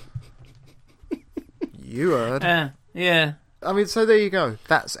 You heard. Yeah. I mean, so there you go.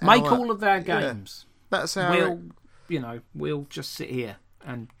 That's make all of our games. Yeah, that's how we'll just sit here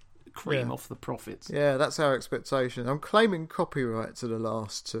and cream off the profits. Yeah, that's our expectation. I'm claiming copyright to the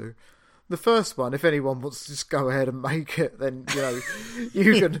last 2. The first one, if anyone wants to just go ahead and make it, then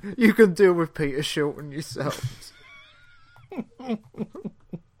you can deal with Peter Shilton yourselves. I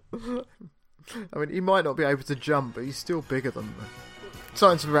mean, he might not be able to jump, but he's still bigger than me.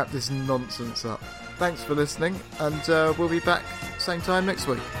 Time to wrap this nonsense up. Thanks for listening, and we'll be back same time next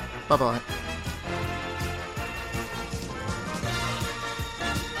week. Bye-bye.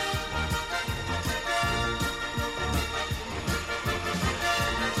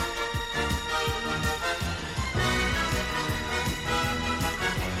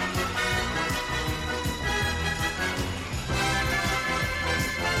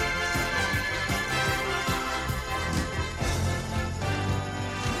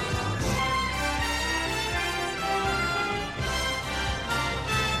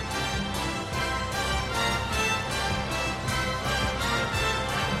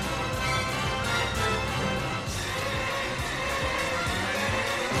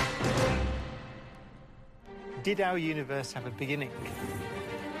 Did our universe have a beginning?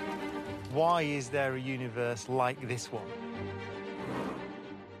 Why is there a universe like this one?